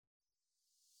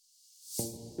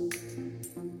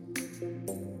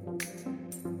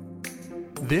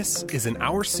This is an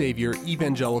Our Savior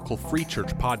Evangelical Free Church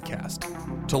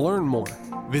podcast. To learn more,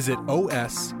 visit osefc.org.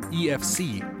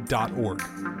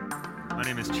 My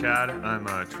name is Chad. I'm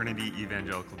a Trinity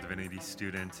Evangelical Divinity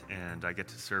student, and I get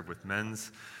to serve with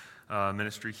men's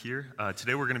ministry here.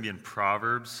 Today we're going to be in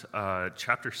Proverbs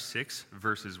chapter 6,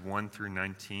 verses 1 through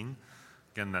 19.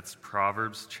 Again, that's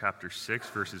Proverbs chapter 6,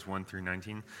 verses 1 through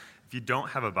 19. If you don't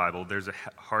have a Bible, there's a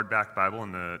hardback Bible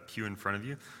in the pew in front of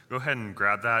you. Go ahead and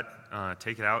grab that,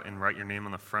 take it out, and write your name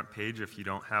on the front page. If you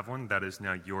don't have one, that is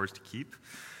now yours to keep.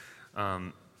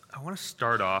 I want to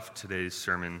start off today's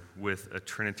sermon with a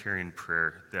Trinitarian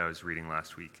prayer that I was reading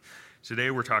last week.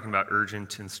 Today we're talking about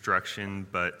urgent instruction,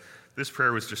 but this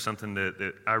prayer was just something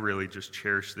that I really just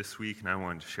cherished this week, and I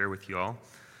wanted to share with you all.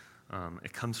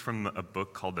 It comes from a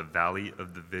book called The Valley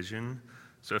of the Vision.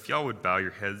 So if y'all would bow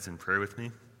your heads and pray with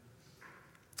me.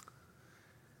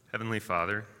 Heavenly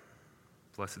Father,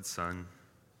 blessed Son,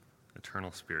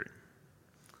 eternal Spirit,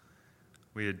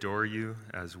 we adore you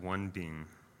as one being,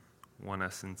 one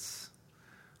essence,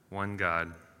 one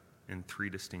God, in three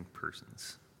distinct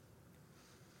persons,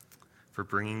 for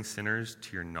bringing sinners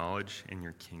to your knowledge and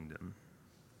your kingdom.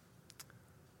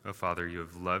 Oh, Father, you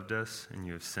have loved us and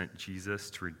you have sent Jesus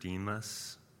to redeem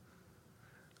us.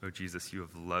 Oh, Jesus, you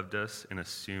have loved us and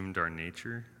assumed our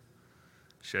nature,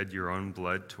 shed your own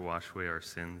blood to wash away our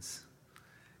sins,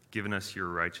 given us your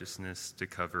righteousness to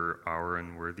cover our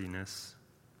unworthiness.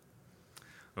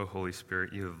 O Holy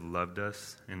Spirit, you have loved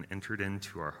us and entered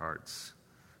into our hearts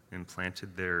and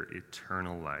planted there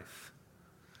eternal life,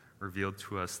 revealed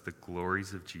to us the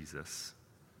glories of Jesus,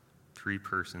 three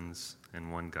persons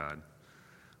and one God.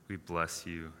 We bless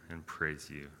you and praise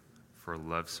you for a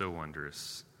love so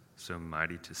wondrous, so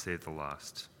mighty to save the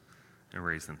lost and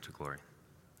raise them to glory.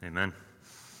 Amen.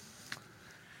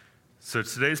 So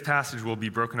today's passage will be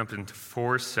broken up into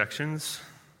four sections.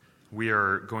 We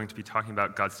are going to be talking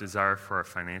about God's desire for our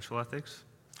financial ethics,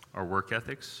 our work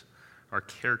ethics, our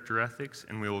character ethics,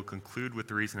 and we will conclude with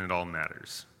the reason it all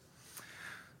matters.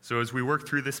 So as we work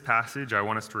through this passage, I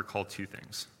want us to recall two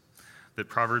things. That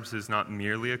Proverbs is not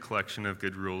merely a collection of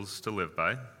good rules to live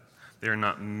by. They are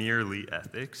not merely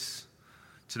ethics.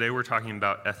 Today we're talking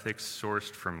about ethics sourced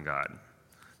from God.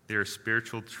 They are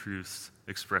spiritual truths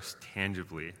expressed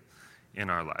tangibly in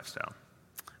our lifestyle.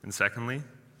 And secondly,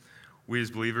 we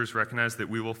as believers recognize that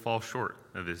we will fall short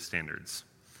of his standards.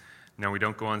 Now, we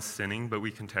don't go on sinning, but we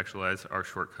contextualize our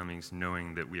shortcomings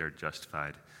knowing that we are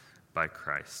justified by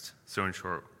Christ. So in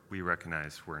short, we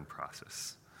recognize we're in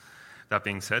process. That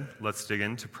being said, let's dig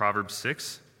into Proverbs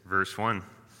 6, verse 1.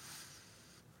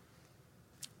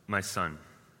 My son,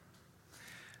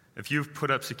 if you've put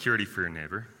up security for your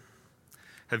neighbor,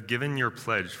 have given your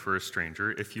pledge for a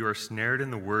stranger, if you are snared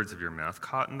in the words of your mouth,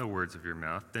 caught in the words of your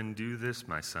mouth, then do this,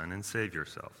 my son, and save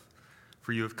yourself.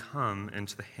 For you have come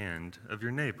into the hand of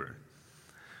your neighbor.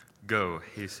 Go,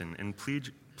 hasten, and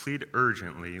plead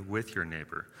urgently with your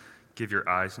neighbor. Give your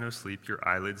eyes no sleep, your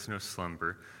eyelids no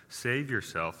slumber. Save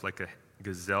yourself like a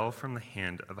gazelle from the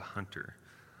hand of a hunter,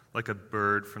 like a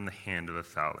bird from the hand of a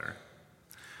fowler.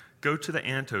 Go to the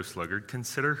ant, O sluggard,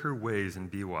 consider her ways and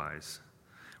be wise.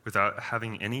 Without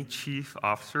having any chief,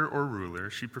 officer, or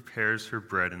ruler, she prepares her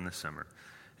bread in the summer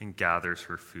and gathers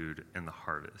her food in the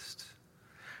harvest.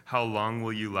 How long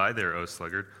will you lie there, O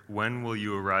sluggard? When will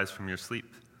you arise from your sleep,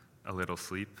 a little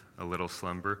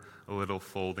slumber, a little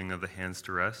folding of the hands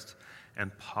to rest?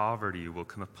 And poverty will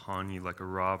come upon you like a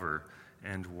robber,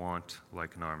 and want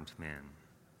like an armed man.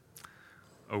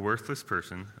 A worthless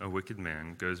person, a wicked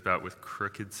man, goes about with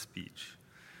crooked speech,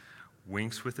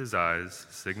 winks with his eyes,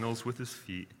 signals with his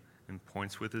feet, and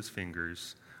points with his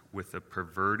fingers. With a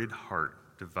perverted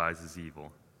heart devises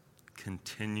evil,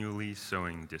 continually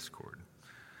sowing discord.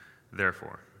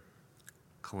 Therefore,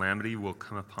 calamity will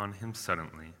come upon him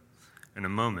suddenly. In a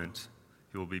moment,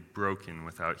 he will be broken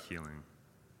without healing.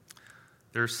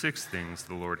 There are 6 things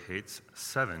the Lord hates,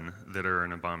 7 that are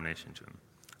an abomination to him: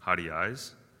 haughty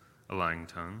eyes, a lying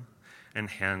tongue, and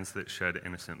hands that shed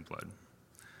innocent blood.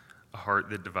 A heart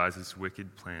that devises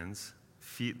wicked plans,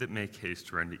 feet that make haste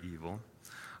to run to evil,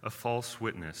 a false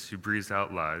witness who breathes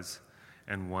out lies,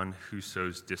 and one who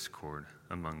sows discord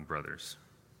among brothers.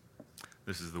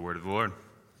 This is the word of the Lord.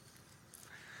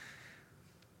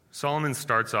 Solomon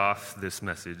starts off this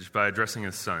message by addressing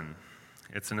his son.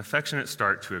 It's an affectionate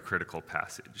start to a critical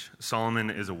passage. Solomon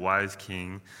is a wise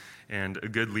king and a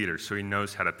good leader, so he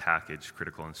knows how to package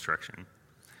critical instruction.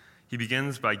 He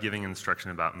begins by giving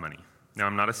instruction about money. Now,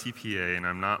 I'm not a CPA and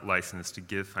I'm not licensed to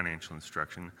give financial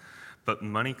instruction, but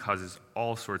money causes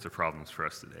all sorts of problems for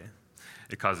us today.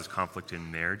 It causes conflict in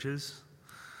marriages,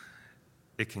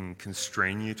 It can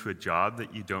constrain you to a job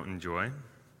that you don't enjoy.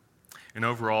 And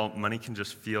overall, money can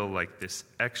just feel like this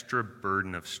extra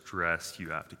burden of stress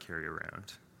you have to carry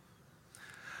around.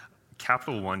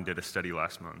 Capital One did a study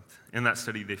last month. In that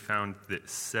study, they found that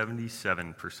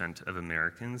 77% of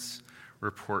Americans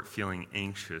report feeling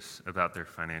anxious about their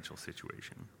financial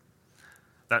situation.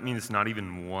 That means not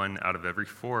even 1 out of every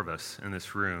 4 of us in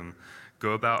this room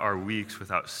go about our weeks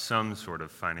without some sort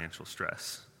of financial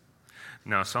stress.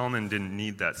 Now, Solomon didn't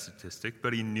need that statistic,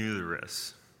 but he knew the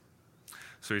risks.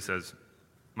 So he says,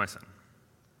 my son,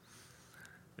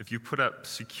 if you put up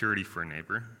security for a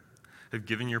neighbor, have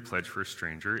given your pledge for a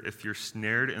stranger, if you're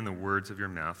snared in the words of your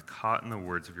mouth, caught in the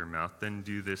words of your mouth, then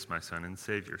do this, my son, and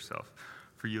save yourself,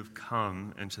 for you have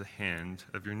come into the hand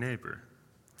of your neighbor.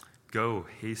 Go,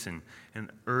 hasten, and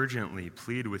urgently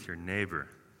plead with your neighbor.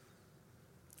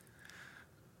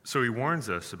 So he warns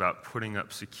us about putting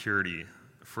up security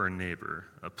for a neighbor,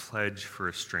 a pledge for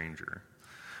a stranger.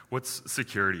 What's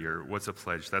security or what's a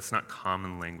pledge? That's not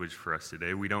common language for us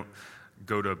today. We don't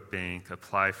go to a bank,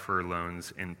 apply for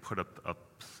loans, and put up a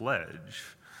pledge.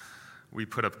 We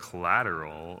put up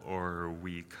collateral or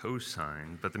we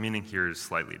co-sign, but the meaning here is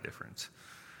slightly different.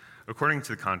 According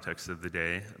to the context of the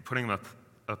day, putting up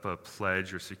a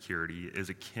pledge or security is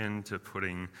akin to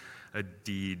putting a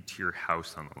deed to your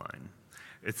house on the line.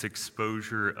 It's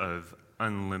exposure of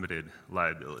unlimited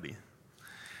liability.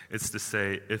 It's to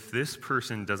say, if this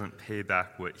person doesn't pay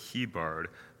back what he borrowed,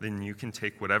 then you can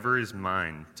take whatever is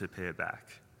mine to pay it back.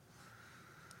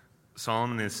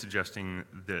 Solomon is suggesting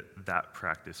that that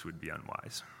practice would be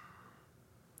unwise.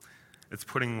 It's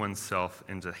putting oneself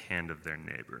into the hand of their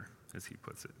neighbor, as he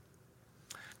puts it.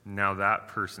 Now that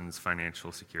person's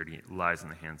financial security lies in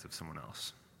the hands of someone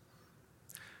else.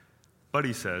 But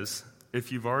he says,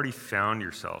 if you've already found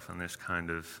yourself in this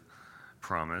kind of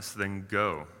promise, then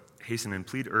go. Hasten and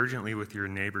plead urgently with your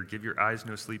neighbor. Give your eyes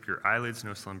no sleep, your eyelids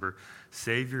no slumber.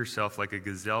 Save yourself like a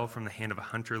gazelle from the hand of a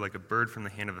hunter, like a bird from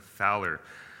the hand of a fowler.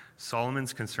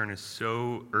 Solomon's concern is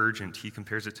so urgent, he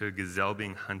compares it to a gazelle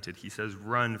being hunted. He says,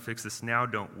 run, fix this now,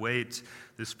 don't wait.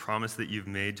 This promise that you've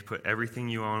made to put everything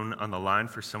you own on the line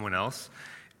for someone else,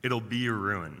 it'll be your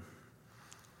ruin.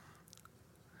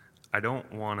 I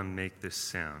don't want to make this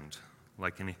sound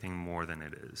like anything more than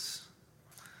it is.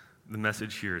 The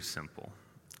message here is simple.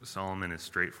 Solomon is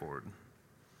straightforward.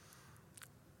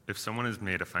 If someone has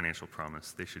made a financial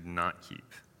promise they should not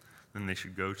keep, then they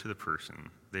should go to the person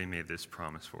they made this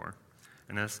promise for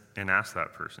and ask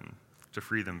that person to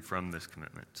free them from this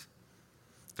commitment.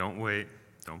 Don't wait.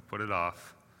 Don't put it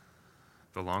off.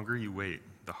 The longer you wait,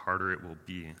 the harder it will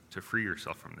be to free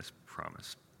yourself from this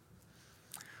promise.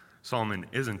 Solomon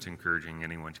isn't encouraging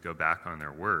anyone to go back on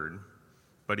their word,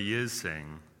 but he is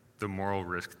saying the moral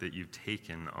risk that you've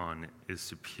taken on is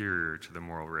superior to the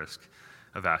moral risk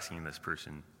of asking this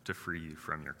person to free you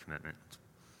from your commitment.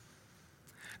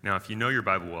 Now, if you know your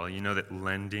Bible well, you know that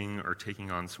lending or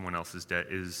taking on someone else's debt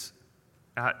is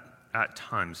at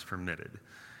times permitted.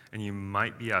 And you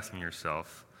might be asking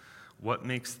yourself, what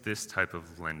makes this type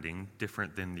of lending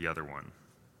different than the other one?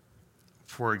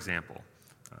 For example,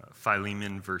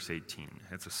 Philemon, verse 18.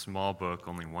 It's a small book,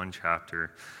 only 1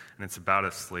 chapter, and it's about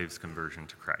a slave's conversion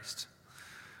to Christ.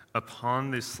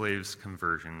 Upon this slave's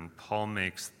conversion, Paul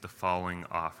makes the following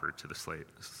offer to the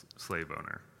slave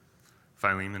owner.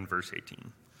 Philemon, verse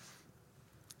 18.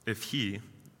 If he,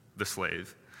 the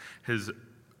slave, has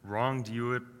wronged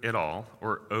you at all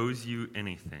or owes you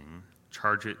anything,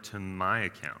 charge it to my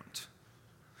account.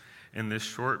 In this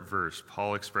short verse,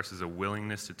 Paul expresses a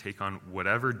willingness to take on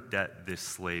whatever debt this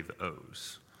slave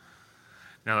owes.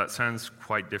 Now, that sounds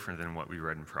quite different than what we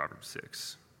read in Proverbs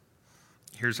 6.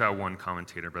 Here's how one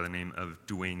commentator by the name of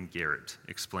Dwayne Garrett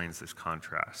explains this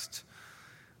contrast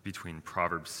between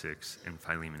Proverbs 6 and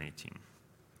Philemon 18.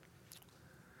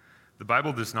 The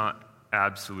Bible does not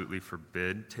absolutely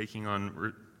forbid taking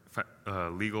on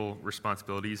legal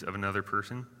responsibilities of another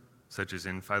person, such as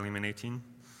in Philemon 18.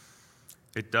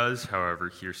 It does, however,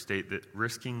 here state that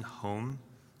risking home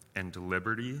and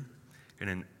liberty in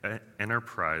an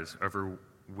enterprise over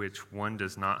which one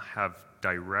does not have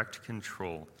direct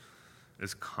control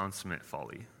is consummate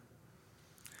folly.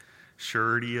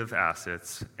 Surety of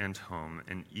assets and home,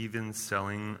 and even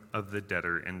selling of the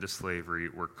debtor into slavery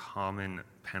were common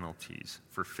penalties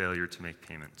for failure to make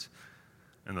payment,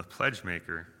 and the pledge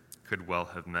maker could well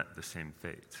have met the same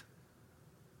fate.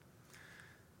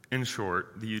 In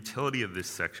short, the utility of this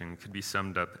section could be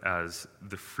summed up as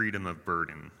the freedom of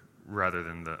burden rather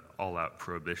than the all-out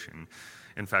prohibition.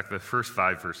 In fact, the first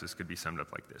 5 verses could be summed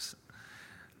up like this.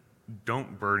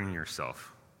 Don't burden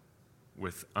yourself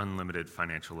with unlimited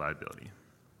financial liability.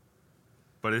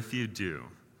 But if you do,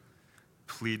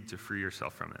 plead to free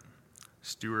yourself from it.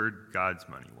 Steward God's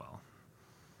money well.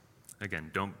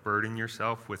 Again, don't burden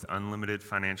yourself with unlimited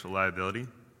financial liability,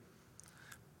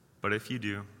 but if you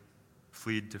do,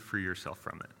 plead to free yourself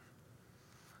from it.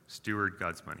 Steward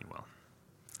God's money well.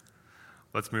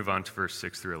 Let's move on to verse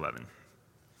 6 through 11.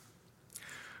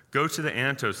 Go to the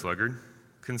ant, O sluggard.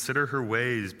 Consider her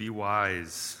ways, be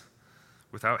wise.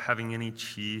 Without having any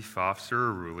chief, officer,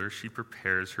 or ruler, she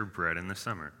prepares her bread in the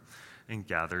summer and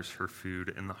gathers her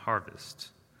food in the harvest.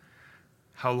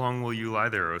 How long will you lie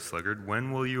there, O sluggard?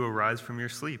 When will you arise from your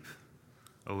sleep?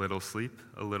 A little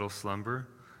slumber,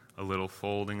 a little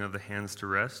folding of the hands to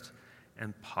rest,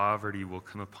 and poverty will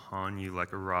come upon you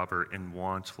like a robber and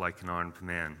want like an armed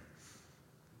man.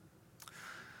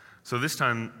 So this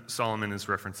time, Solomon is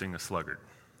referencing a sluggard.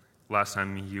 Last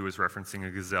time he was referencing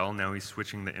a gazelle. Now he's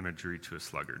switching the imagery to a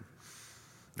sluggard.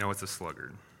 Now what's a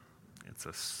sluggard? It's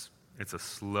a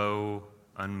slow,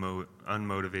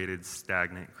 unmotivated,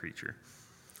 stagnant creature.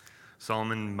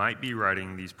 Solomon might be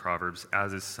writing these proverbs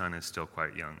as his son is still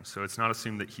quite young, so it's not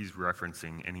assumed that he's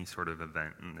referencing any sort of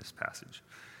event in this passage.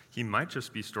 He might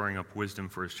just be storing up wisdom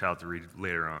for his child to read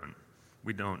later on.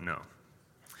 We don't know.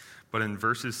 But in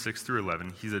verses 6 through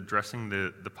 11, he's addressing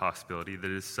the possibility that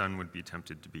his son would be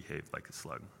tempted to behave like a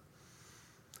slug,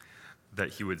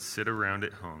 that he would sit around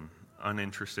at home,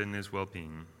 uninterested in his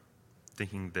well-being,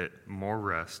 thinking that more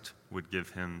rest would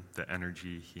give him the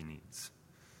energy he needs.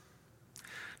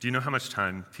 Do you know how much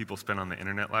time people spent on the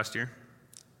internet last year?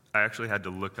 I actually had to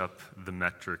look up the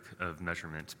metric of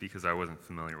measurement because I wasn't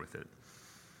familiar with it.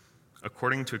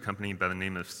 According to a company by the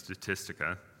name of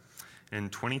Statistica, in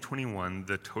 2021,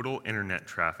 the total internet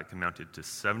traffic amounted to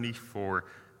 74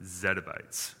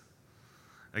 zettabytes.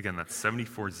 Again, that's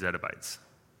 74 zettabytes.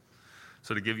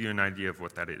 So to give you an idea of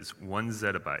what that is, 1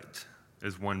 zettabyte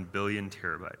is 1 billion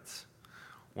terabytes.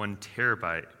 1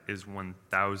 terabyte is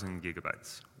 1,000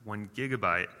 gigabytes. 1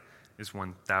 gigabyte is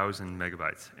 1,000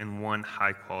 megabytes. And one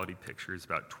high-quality picture is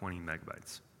about 20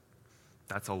 megabytes.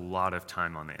 That's a lot of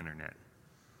time on the internet.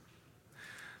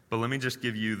 But let me just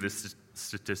give you the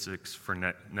statistics for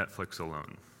Netflix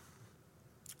alone.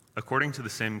 According to the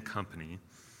same company,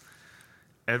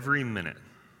 every minute,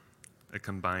 a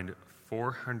combined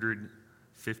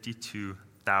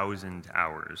 452,000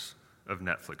 hours of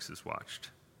Netflix is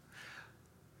watched.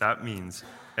 That means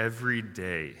every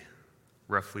day,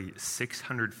 roughly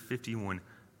 651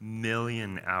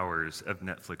 million hours of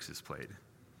Netflix is played.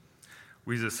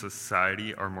 We as a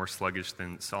society are more sluggish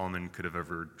than Solomon could have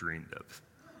ever dreamed of.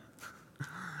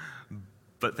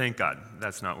 But thank God,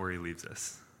 that's not where he leaves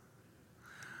us.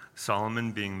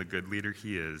 Solomon, being the good leader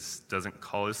he is, doesn't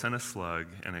call his son a slug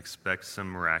and expect some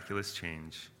miraculous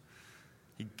change.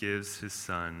 He gives his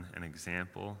son an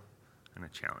example and a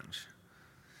challenge.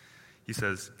 He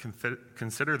says,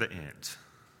 consider the ant,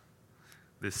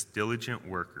 this diligent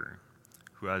worker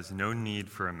who has no need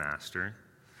for a master.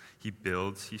 He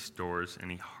builds, he stores,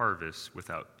 and he harvests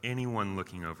without anyone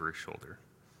looking over his shoulder.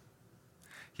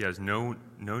 He has no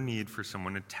need for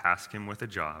someone to task him with a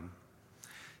job.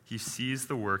 He sees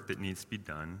the work that needs to be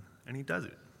done, and he does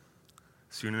it.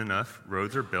 Soon enough,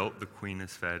 roads are built, the queen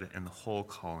is fed, and the whole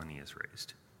colony is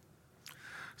raised.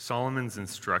 Solomon's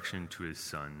instruction to his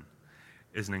son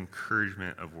is an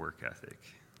encouragement of work ethic.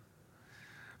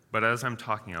 But as I'm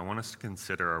talking, I want us to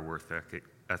consider our work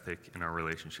ethic in our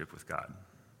relationship with God.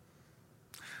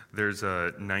 There's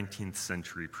a 19th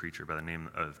century preacher by the name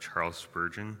of Charles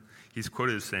Spurgeon. He's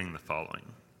quoted as saying the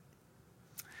following: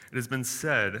 "It has been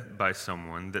said by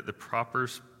someone that the proper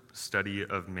study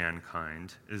of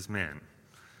mankind is man.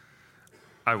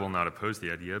 I will not oppose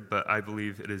the idea, but I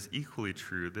believe it is equally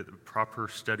true that the proper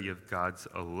study of God's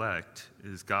elect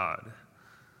is God.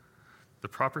 The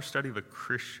proper study of a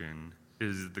Christian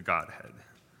is the Godhead,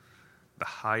 the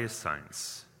highest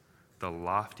science, the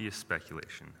loftiest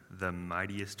speculation, the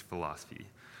mightiest philosophy,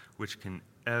 which can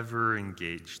ever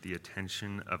engage the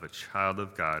attention of a child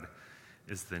of God,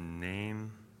 is the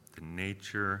name, the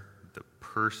nature, the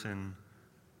person,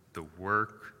 the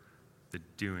work, the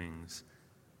doings,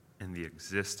 and the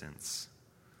existence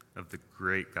of the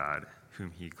great God whom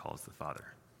he calls the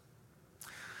Father."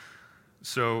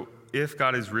 So, if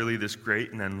God is really this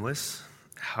great and endless,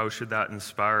 how should that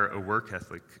inspire a work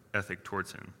ethic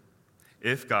towards him?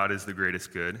 If God is the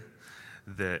greatest good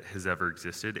that has ever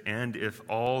existed, and if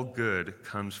all good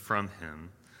comes from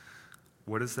him,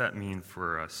 what does that mean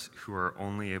for us who are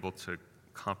only able to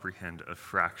comprehend a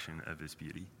fraction of his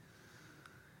beauty?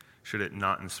 Should it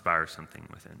not inspire something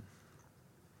within?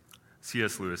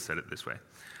 C.S. Lewis said it this way: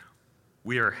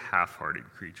 "We are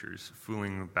half-hearted creatures,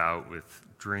 fooling about with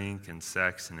drink and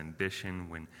sex and ambition,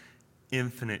 when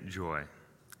infinite joy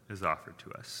is offered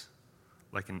to us,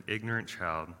 like an ignorant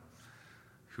child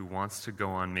who wants to go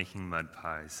on making mud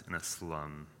pies in a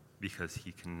slum because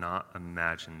he cannot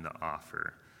imagine the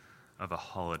offer of a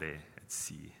holiday at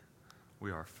sea.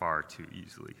 We are far too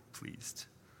easily pleased.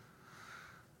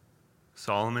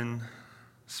 Solomon,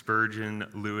 Spurgeon,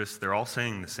 Lewis, they're all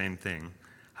saying the same thing.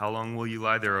 How long will you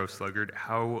lie there, O sluggard?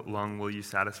 How long will you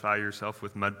satisfy yourself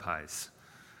with mud pies?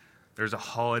 There's a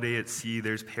holiday at sea.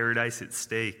 There's paradise at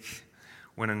stake.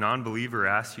 When a non-believer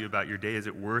asks you about your day, is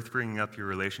it worth bringing up your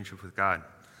relationship with God?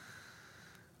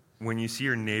 When you see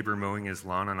your neighbor mowing his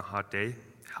lawn on a hot day,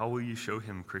 how will you show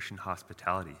him Christian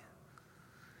hospitality?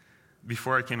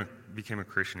 Before I became a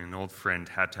Christian, an old friend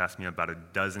had to ask me about a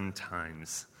dozen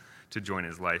times to join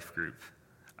his life group.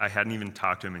 I hadn't even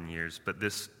talked to him in years, but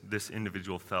this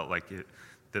individual felt like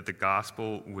that the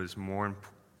gospel was more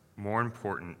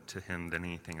important to him than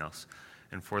anything else,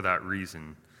 and for that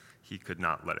reason, he could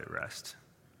not let it rest.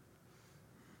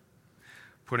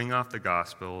 Putting off the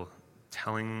gospel,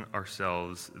 telling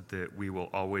ourselves that we will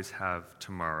always have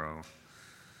tomorrow,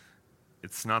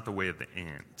 it's not the way of the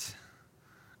ant.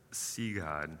 See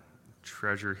God,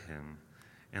 treasure him,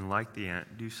 and like the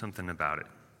ant, do something about it.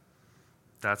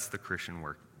 That's the Christian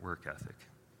work ethic.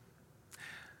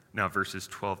 Now, verses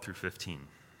 12 through 15.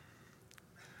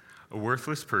 A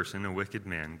worthless person, a wicked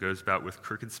man, goes about with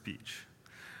crooked speech,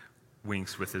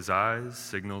 winks with his eyes,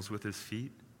 signals with his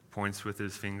feet, points with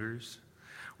his fingers.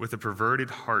 With a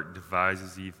perverted heart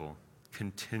devises evil,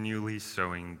 continually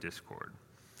sowing discord.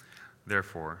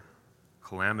 Therefore,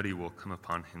 calamity will come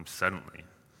upon him suddenly.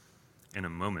 In a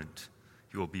moment,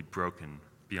 he will be broken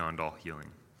beyond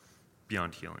healing.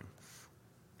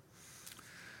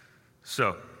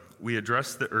 So, we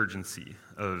address the urgency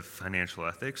of financial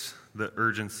ethics, the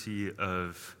urgency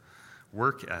of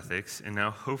work ethics, and now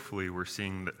hopefully we're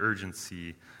seeing the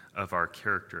urgency of our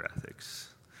character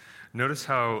ethics. Notice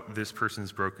how this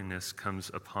person's brokenness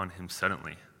comes upon him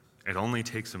suddenly. It only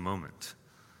takes a moment.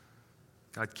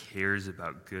 God cares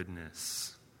about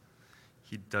goodness.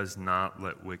 He does not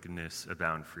let wickedness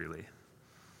abound freely.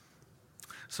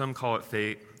 Some call it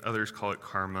fate, others call it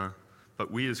karma,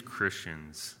 but we as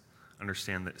Christians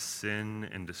understand that sin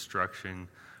and destruction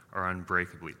are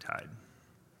unbreakably tied.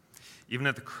 Even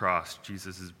at the cross,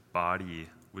 Jesus' body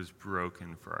was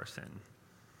broken for our sin.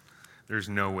 There's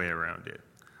no way around it.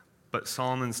 But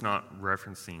Solomon's not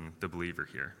referencing the believer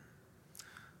here.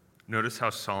 Notice how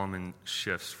Solomon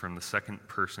shifts from the second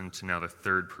person to now the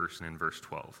third person in verse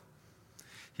 12.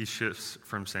 He shifts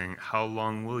from saying, how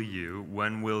long will you,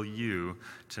 when will you,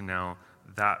 to now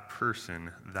that person,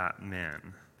 that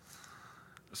man.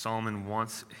 Solomon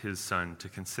wants his son to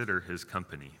consider his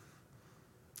company.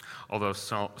 Although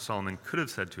Solomon could have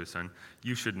said to his son,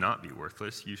 you should not be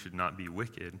worthless, you should not be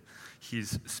wicked,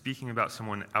 he's speaking about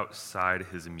someone outside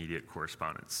his immediate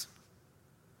correspondence.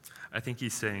 I think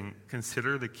he's saying,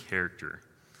 consider the character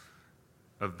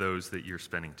of those that you're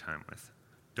spending time with.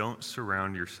 Don't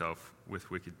surround yourself with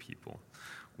wicked people.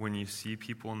 When you see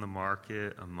people in the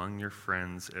market, among your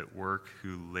friends, at work,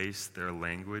 who lace their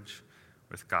language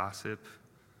with gossip,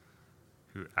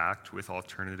 who act with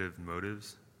alternative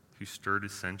motives, who stir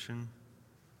dissension,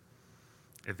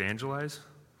 evangelize,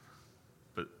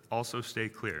 but also stay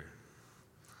clear.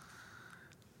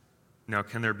 Now,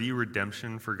 can there be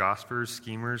redemption for gossipers,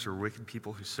 schemers, or wicked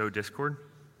people who sow discord?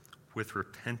 With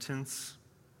repentance,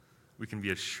 we can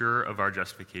be as sure of our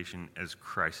justification as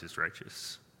Christ is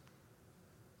righteous.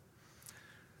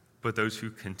 But those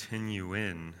who continue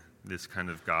in this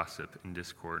kind of gossip and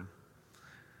discord,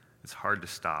 it's hard to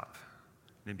stop.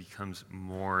 And it becomes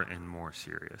more and more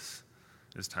serious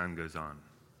as time goes on.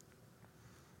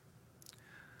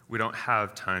 We don't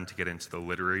have time to get into the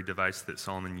literary device that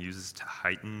Solomon uses to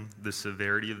heighten the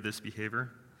severity of this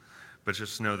behavior, but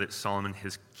just know that Solomon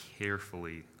has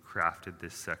carefully crafted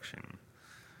this section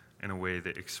in a way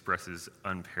that expresses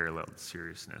unparalleled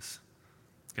seriousness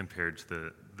compared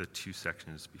to the two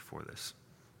sections before this.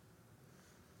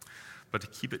 But to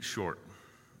keep it short,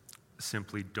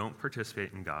 simply don't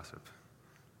participate in gossip.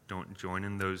 Don't join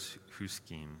in those who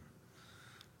scheme.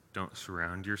 Don't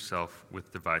surround yourself with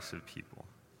divisive people.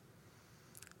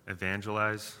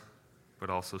 Evangelize, but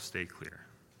also stay clear.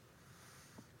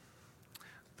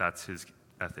 That's his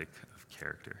ethic of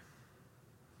character.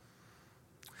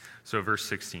 So verse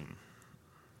 16.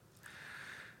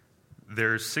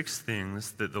 There's 6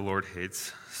 things that the Lord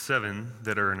hates, 7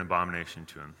 that are an abomination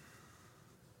to him.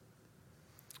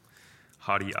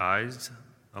 Haughty eyes,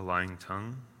 a lying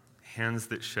tongue, hands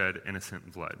that shed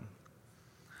innocent blood,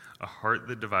 a heart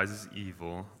that devises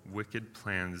evil, wicked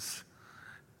plans,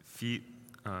 feet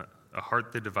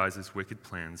that devises wicked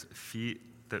plans, feet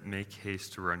that make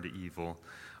haste to run to evil,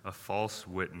 a false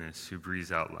witness who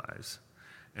breathes out lies,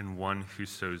 and one who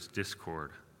sows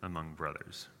discord among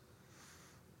brothers.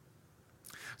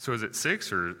 So is it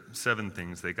 6 or 7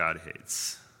 things that God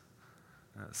hates?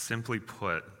 Simply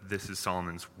put, this is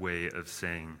Solomon's way of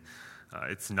saying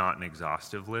it's not an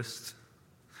exhaustive list.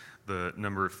 The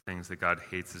number of things that God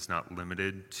hates is not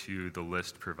limited to the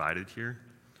list provided here.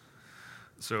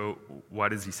 So why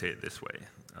does he say it this way?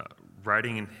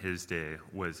 Writing in his day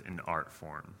was an art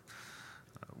form.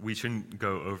 We shouldn't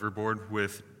go overboard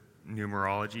with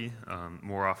numerology.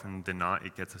 More often than not,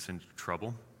 it gets us into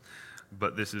trouble.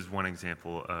 But this is one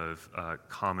example of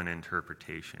common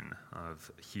interpretation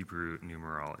of Hebrew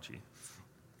numerology.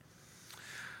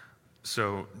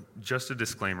 So just a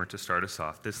disclaimer to start us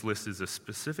off. This list is a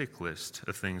specific list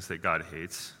of things that God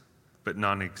hates, but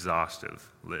not an exhaustive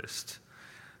list.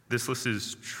 This list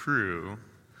is true,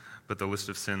 but the list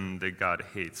of sin that God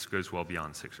hates goes well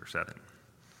beyond 6 or 7.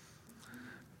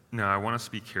 Now, I want us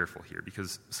to be careful here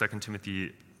because 2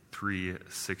 Timothy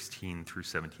 3:16 through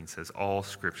 17 says, all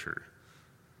Scripture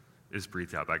is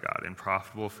breathed out by God and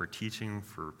profitable for teaching,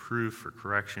 for reproof, for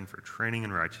correction, for training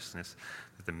in righteousness,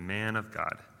 that the man of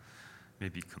God may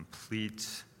be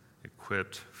complete,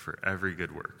 equipped for every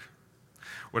good work.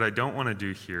 What I don't want to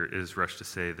do here is rush to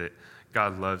say that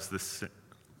God loves the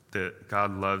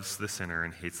sinner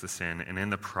and hates the sin, and in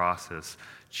the process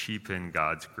cheapen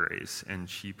God's grace and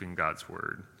cheapen God's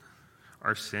word.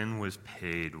 Our sin was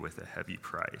paid with a heavy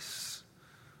price.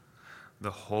 The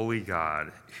holy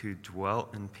God who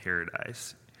dwelt in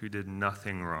paradise, who did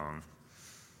nothing wrong,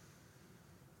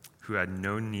 who had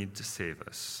no need to save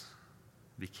us,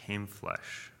 became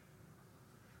flesh,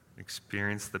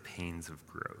 experienced the pains of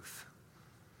growth,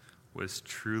 was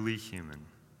truly human,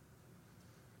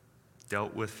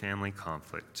 dealt with family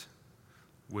conflict,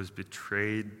 was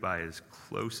betrayed by his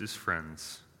closest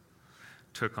friends,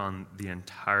 took on the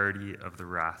entirety of the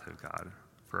wrath of God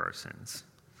for our sins.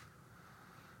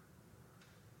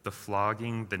 The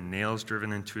flogging, the nails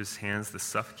driven into his hands, the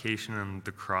suffocation on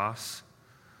the cross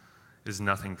is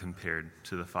nothing compared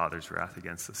to the Father's wrath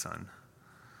against the Son.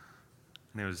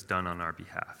 And it was done on our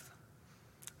behalf.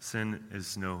 Sin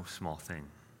is no small thing.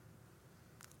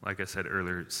 Like I said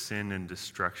earlier, sin and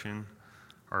destruction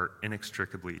are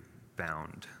inextricably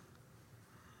bound.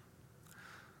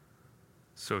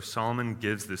 So Solomon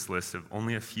gives this list of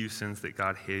only a few sins that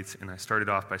God hates, and I started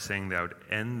off by saying that I would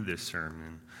end this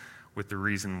sermon with the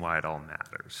reason why it all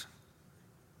matters.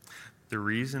 The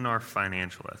reason our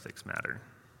financial ethics matter.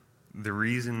 The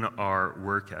reason our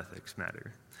work ethics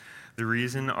matter. The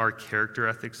reason our character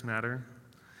ethics matter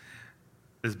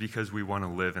is because we want to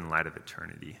live in light of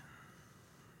eternity.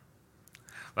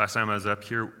 Last time I was up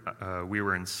here, we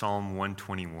were in Psalm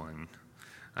 121.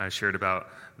 I shared about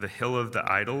the hill of the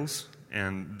idols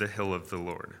and the hill of the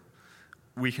Lord.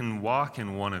 We can walk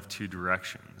in one of two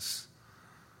directions.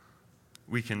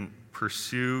 We can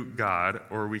pursue God,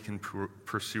 or we can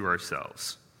pursue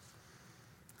ourselves.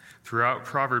 Throughout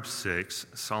Proverbs 6,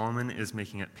 Solomon is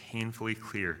making it painfully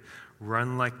clear.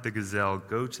 Run like the gazelle,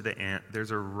 go to the ant.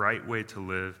 There's a right way to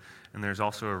live, and there's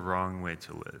also a wrong way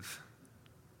to live.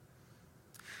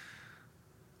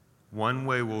 One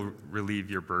way will relieve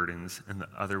your burdens, and the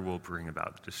other will bring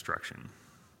about destruction.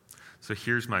 So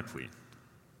here's my plea.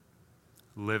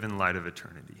 Live in light of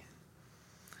eternity.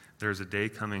 There's a day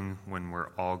coming when we're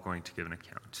all going to give an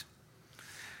account.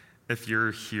 If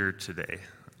you're here today,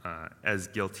 as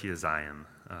guilty as I am,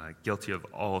 guilty of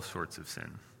all sorts of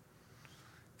sin,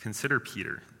 consider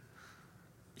Peter.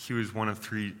 He was one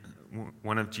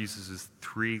of Jesus'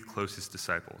 3 closest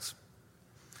disciples.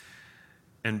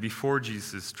 And before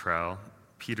Jesus' trial,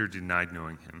 Peter denied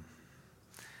knowing him.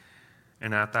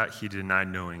 And at that, he denied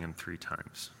knowing him 3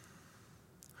 times.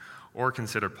 Or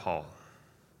consider Paul.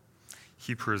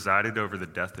 He presided over the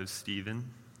death of Stephen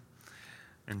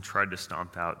and tried to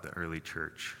stomp out the early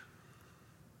church.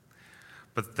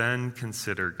 But then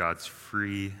consider God's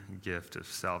free gift of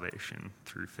salvation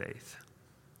through faith.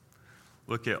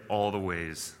 Look at all the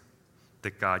ways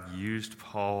that God used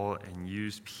Paul and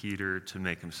used Peter to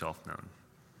make himself known.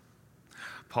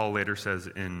 Paul later says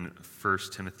in 1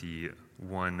 Timothy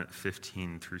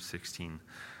 1:15 through 16,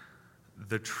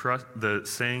 the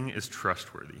saying is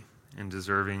trustworthy and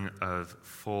deserving of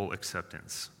full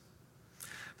acceptance,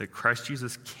 that Christ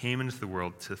Jesus came into the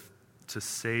world to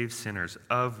save sinners,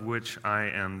 of which I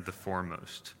am the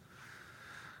foremost.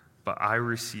 But I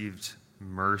received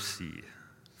mercy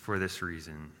for this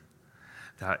reason,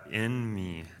 that in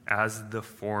me, as the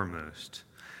foremost,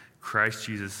 Christ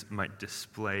Jesus might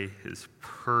display his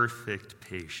perfect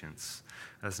patience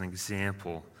as an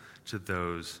example to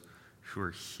those who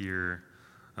are here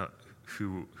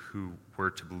who were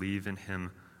to believe in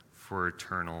him for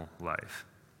eternal life.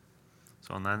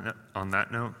 So on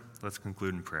that note, let's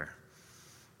conclude in prayer.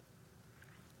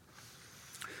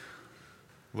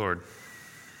 Lord,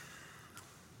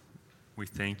 we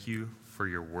thank you for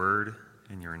your word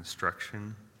and your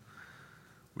instruction.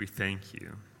 We thank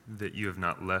you that you have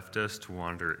not left us to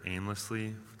wander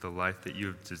aimlessly for the life that you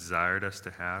have desired us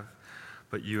to have,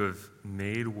 but you have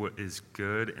made what is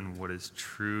good and what is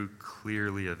true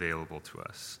clearly available to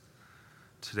us.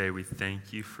 Today we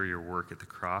thank you for your work at the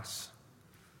cross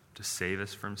to save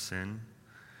us from sin.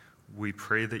 We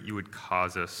pray that you would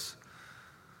cause us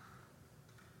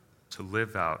to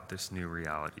live out this new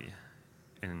reality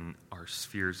in our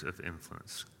spheres of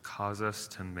influence. Cause us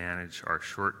to manage our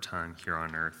short time here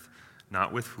on earth,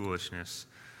 not with foolishness,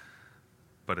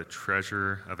 but a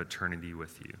treasure of eternity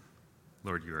with you.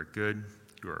 Lord, you are good,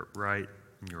 you are right,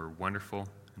 and you are wonderful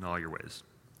in all your ways.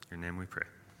 In your name we pray.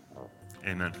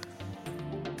 Amen.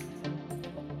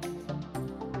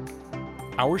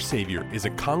 Our Savior is a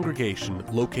congregation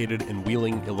located in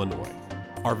Wheeling, Illinois.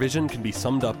 Our vision can be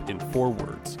summed up in 4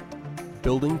 words: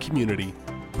 building community,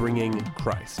 bringing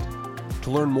Christ.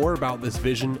 To learn more about this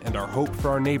vision and our hope for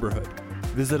our neighborhood,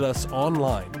 visit us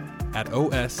online at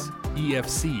osefc.org.